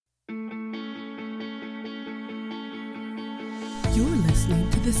You're listening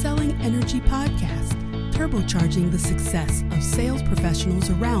to the Selling Energy Podcast, turbocharging the success of sales professionals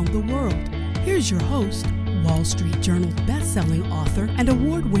around the world. Here's your host, Wall Street Journal best-selling author and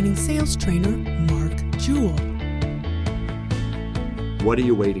award-winning sales trainer, Mark Jewell. What are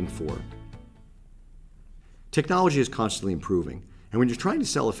you waiting for? Technology is constantly improving, and when you're trying to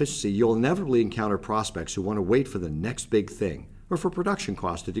sell efficiency, you'll inevitably encounter prospects who want to wait for the next big thing or for production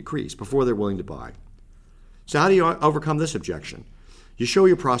costs to decrease before they're willing to buy. So how do you overcome this objection? You show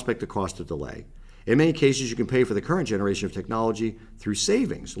your prospect the cost of delay. In many cases, you can pay for the current generation of technology through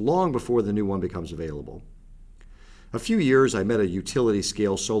savings long before the new one becomes available. A few years, I met a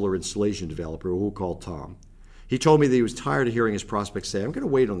utility-scale solar installation developer who we'll call Tom. He told me that he was tired of hearing his prospects say, I'm going to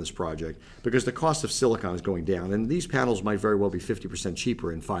wait on this project because the cost of silicon is going down, and these panels might very well be 50%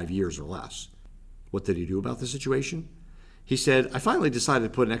 cheaper in 5 years or less. What did he do about the situation? He said, I finally decided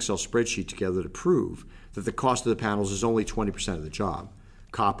to put an Excel spreadsheet together to prove that the cost of the panels is only 20% of the job.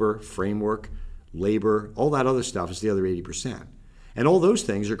 Copper, framework, labor, all that other stuff is the other 80%. And all those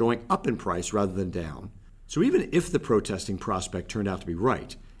things are going up in price rather than down. So even if the protesting prospect turned out to be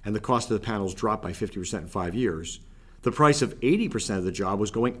right, and the cost of the panels dropped by 50% in 5 years, the price of 80% of the job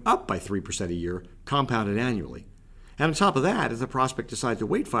was going up by 3% a year, compounded annually. And on top of that, if the prospect decided to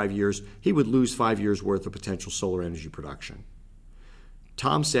wait 5 years, he would lose 5 years' worth of potential solar energy production.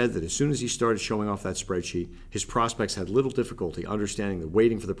 Tom said that as soon as he started showing off that spreadsheet, his prospects had little difficulty understanding that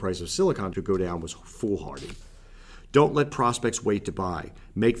waiting for the price of silicon to go down was foolhardy. Don't let prospects wait to buy.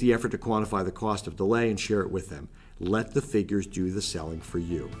 Make the effort to quantify the cost of delay and share it with them. Let the figures do the selling for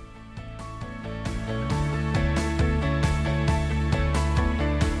you.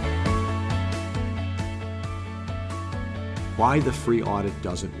 Why the free audit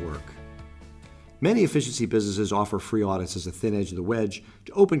doesn't work. Many efficiency businesses offer free audits as a thin edge of the wedge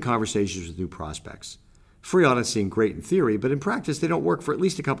to open conversations with new prospects. Free audits seem great in theory, but in practice they don't work for at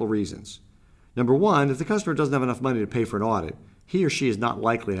least a couple reasons. Number one, if the customer doesn't have enough money to pay for an audit, he or she is not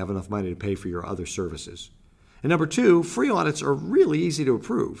likely to have enough money to pay for your other services. And number two, free audits are really easy to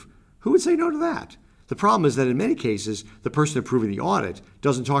approve. Who would say no to that? The problem is that in many cases, the person approving the audit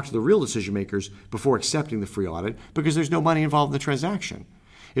doesn't talk to the real decision makers before accepting the free audit because there's no money involved in the transaction.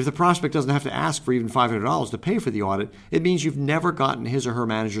 If the prospect doesn't have to ask for even $500 to pay for the audit, it means you've never gotten his or her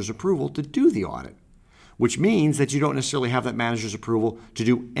manager's approval to do the audit, which means that you don't necessarily have that manager's approval to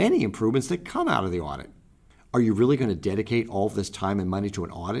do any improvements that come out of the audit. Are you really going to dedicate all of this time and money to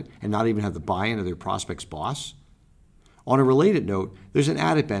an audit and not even have the buy-in of their prospect's boss? On a related note, there's an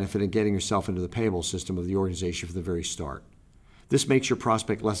added benefit in getting yourself into the payable system of the organization from the very start. This makes your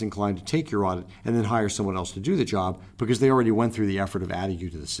prospect less inclined to take your audit and then hire someone else to do the job because they already went through the effort of adding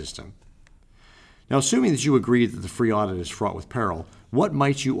you to the system. Now, assuming that you agree that the free audit is fraught with peril, what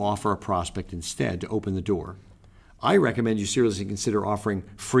might you offer a prospect instead to open the door? I recommend you seriously consider offering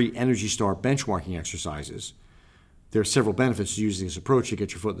free ENERGY STAR benchmarking exercises. There are several benefits to using this approach to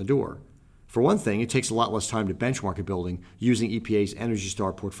get your foot in the door. For one thing, it takes a lot less time to benchmark a building using EPA's ENERGY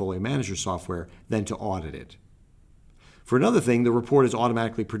STAR Portfolio Manager software than to audit it. For another thing, the report is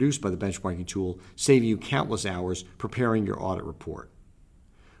automatically produced by the benchmarking tool, saving you countless hours preparing your audit report.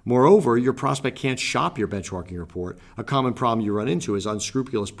 Moreover, your prospect can't shop your benchmarking report. A common problem you run into is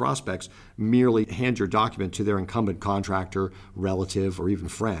unscrupulous prospects merely hand your document to their incumbent contractor, relative, or even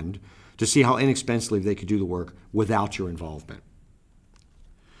friend to see how inexpensively they could do the work without your involvement.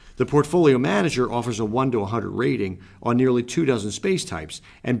 The Portfolio Manager offers a 1 to 100 rating on nearly 24 space types,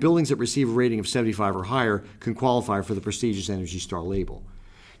 and buildings that receive a rating of 75 or higher can qualify for the prestigious ENERGY STAR label.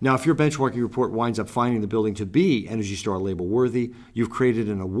 Now, if your benchmarking report winds up finding the building to be ENERGY STAR label worthy, you've created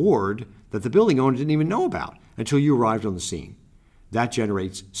an award that the building owner didn't even know about until you arrived on the scene. That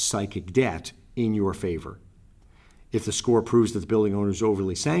generates psychic debt in your favor. If the score proves that the building owner is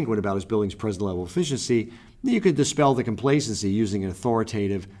overly sanguine about his building's present level of efficiency, then you can dispel the complacency using an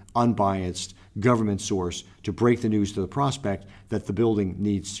authoritative, unbiased government source to break the news to the prospect that the building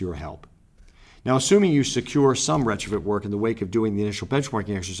needs your help. Now, assuming you secure some retrofit work in the wake of doing the initial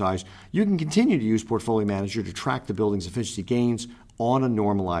benchmarking exercise, you can continue to use Portfolio Manager to track the building's efficiency gains on a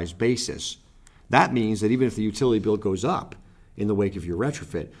normalized basis. That means that even if the utility bill goes up in the wake of your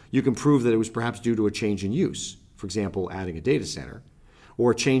retrofit, you can prove that it was perhaps due to a change in use, for example, adding a data center,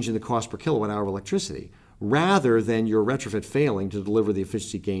 or a change in the cost per kilowatt hour of electricity, rather than your retrofit failing to deliver the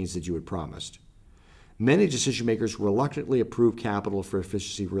efficiency gains that you had promised. Many decision makers reluctantly approve capital for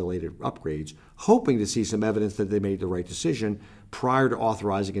efficiency-related upgrades, hoping to see some evidence that they made the right decision prior to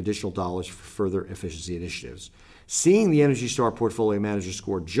authorizing additional dollars for further efficiency initiatives. Seeing the ENERGY STAR Portfolio Manager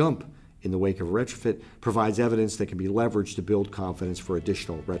score jump in the wake of a retrofit provides evidence that can be leveraged to build confidence for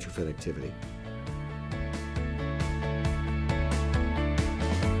additional retrofit activity.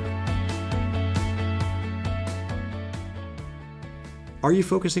 Are you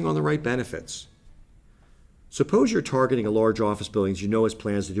focusing on the right benefits? Suppose you're targeting a large office building you know has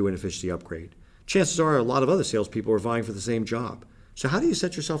plans to do an efficiency upgrade. Chances are a lot of other salespeople are vying for the same job. So how do you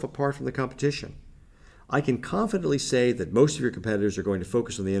set yourself apart from the competition? I can confidently say that most of your competitors are going to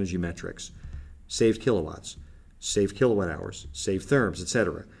focus on the energy metrics: saved kilowatts, saved kilowatt hours, saved therms,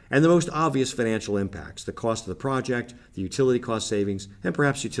 etc., and the most obvious financial impacts: the cost of the project, the utility cost savings, and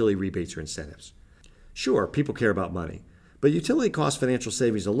perhaps utility rebates or incentives. Sure, people care about money, but utility cost financial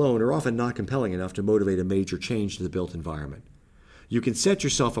savings alone are often not compelling enough to motivate a major change to the built environment. You can set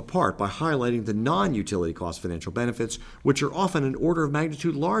yourself apart by highlighting the non-utility cost financial benefits, which are often an order of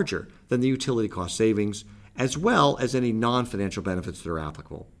magnitude larger than the utility cost savings, as well as any non-financial benefits that are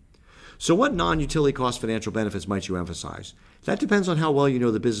applicable. So what non-utility cost financial benefits might you emphasize? That depends on how well you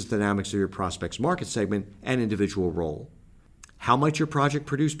know the business dynamics of your prospect's market segment and individual role. How might your project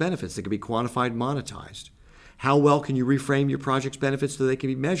produce benefits that can be quantified and monetized? How well can you reframe your project's benefits so they can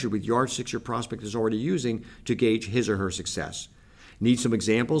be measured with yardsticks your prospect is already using to gauge his or her success? Need some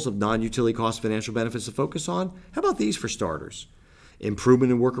examples of non-utility cost financial benefits to focus on? How about these for starters?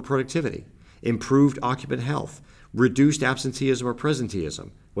 Improvement in worker productivity, improved occupant health, reduced absenteeism or presenteeism.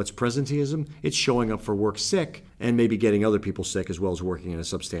 What's presenteeism? It's showing up for work sick and maybe getting other people sick as well as working in a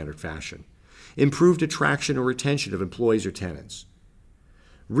substandard fashion. Improved attraction or retention of employees or tenants.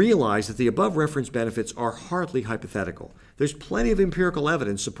 Realize that the above referenced benefits are hardly hypothetical. There's plenty of empirical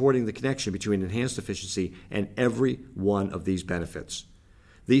evidence supporting the connection between enhanced efficiency and every one of these benefits.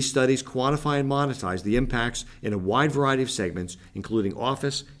 These studies quantify and monetize the impacts in a wide variety of segments, including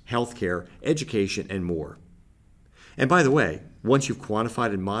office, healthcare, education, and more. And by the way, once you've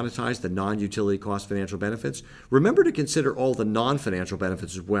quantified and monetized the non-utility cost financial benefits, remember to consider all the non-financial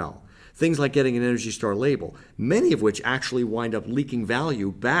benefits as well. Things like getting an ENERGY STAR label, many of which actually wind up leaking value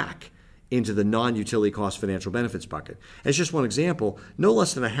back into the non-utility cost financial benefits bucket. As just one example, no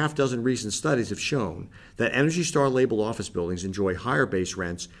less than a half dozen recent studies have shown that ENERGY STAR labeled office buildings enjoy higher base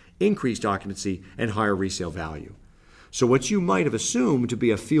rents, increased occupancy, and higher resale value. So what you might have assumed to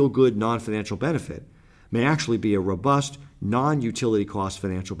be a feel-good non-financial benefit may actually be a robust non-utility cost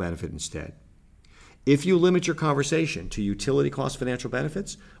financial benefit instead. If you limit your conversation to utility cost financial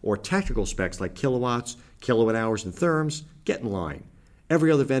benefits or technical specs like kilowatts, kilowatt hours, and therms, get in line.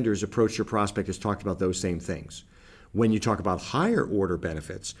 Every other vendor who's approached your prospect has talked about those same things. When you talk about higher order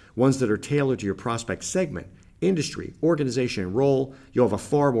benefits, ones that are tailored to your prospect segment, industry, organization, and role, you'll have a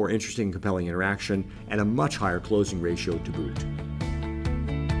far more interesting and compelling interaction and a much higher closing ratio to boot.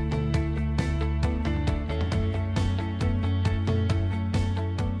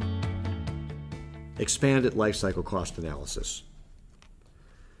 Expanded lifecycle cost analysis.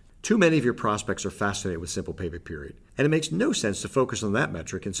 Too many of your prospects are fascinated with simple payback period, and it makes no sense to focus on that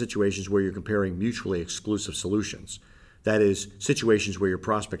metric in situations where you're comparing mutually exclusive solutions. That is, situations where your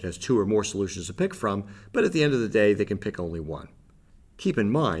prospect has two or more solutions to pick from, but at the end of the day, they can pick only one. Keep in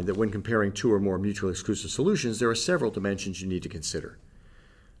mind that when comparing two or more mutually exclusive solutions, there are several dimensions you need to consider.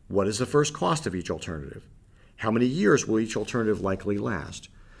 What is the first cost of each alternative? How many years will each alternative likely last?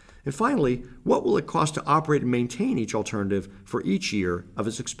 And finally, what will it cost to operate and maintain each alternative for each year of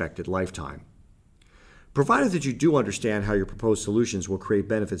its expected lifetime? Provided that you do understand how your proposed solutions will create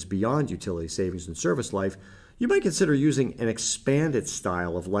benefits beyond utility savings and service life, you might consider using an expanded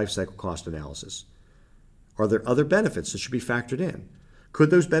style of lifecycle cost analysis. Are there other benefits that should be factored in?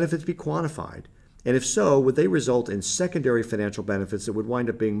 Could those benefits be quantified? And if so, would they result in secondary financial benefits that would wind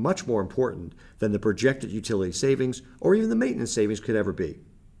up being much more important than the projected utility savings or even the maintenance savings could ever be?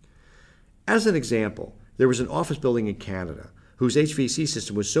 As an example, there was an office building in Canada whose HVAC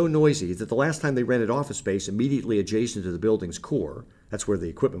system was so noisy that the last time they rented office space immediately adjacent to the building's core, that's where the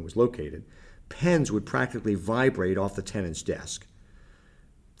equipment was located, pens would practically vibrate off the tenant's desk.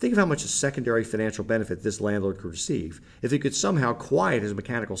 Think of how much a secondary financial benefit this landlord could receive if he could somehow quiet his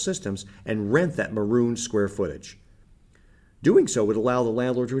mechanical systems and rent that marooned square footage. Doing so would allow the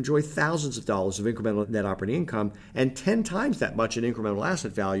landlord to enjoy thousands of dollars of incremental net operating income and 10 times that much in incremental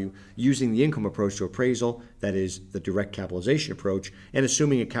asset value using the income approach to appraisal, that is, the direct capitalization approach, and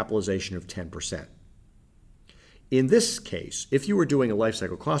assuming a capitalization of 10%. In this case, if you were doing a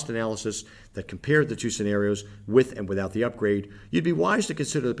lifecycle cost analysis that compared the two scenarios with and without the upgrade, you'd be wise to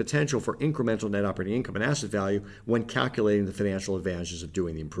consider the potential for incremental net operating income and asset value when calculating the financial advantages of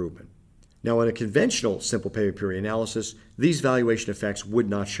doing the improvement. Now, in a conventional simple payback period analysis, these valuation effects would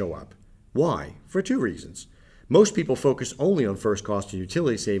not show up. Why? For two reasons. Most people focus only on first cost and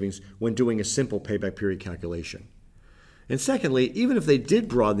utility savings when doing a simple payback period calculation. And secondly, even if they did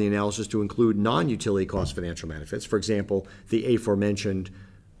broaden the analysis to include non-utility cost financial benefits, for example, the aforementioned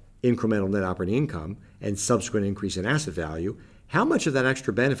incremental net operating income and subsequent increase in asset value, how much of that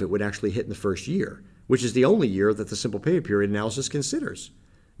extra benefit would actually hit in the first year, which is the only year that the simple payback period analysis considers?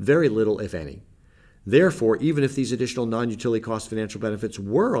 Very little, if any. Therefore, even if these additional non-utility cost financial benefits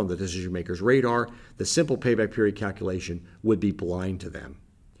were on the decision maker's radar, the simple payback period calculation would be blind to them.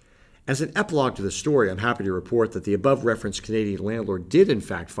 As an epilogue to the story, I'm happy to report that the above-referenced Canadian landlord did in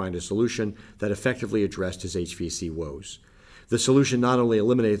fact find a solution that effectively addressed his HVAC woes. The solution not only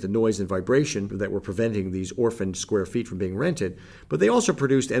eliminated the noise and vibration that were preventing these orphaned square feet from being rented, but they also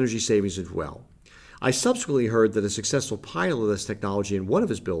produced energy savings as well. I subsequently heard that a successful pilot of this technology in one of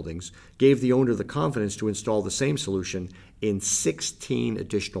his buildings gave the owner the confidence to install the same solution in 16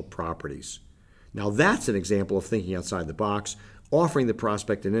 additional properties. Now that's an example of thinking outside the box, offering the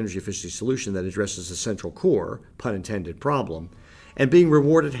prospect an energy efficiency solution that addresses the central core, pun intended, problem, and being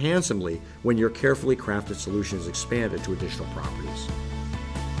rewarded handsomely when your carefully crafted solution is expanded to additional properties.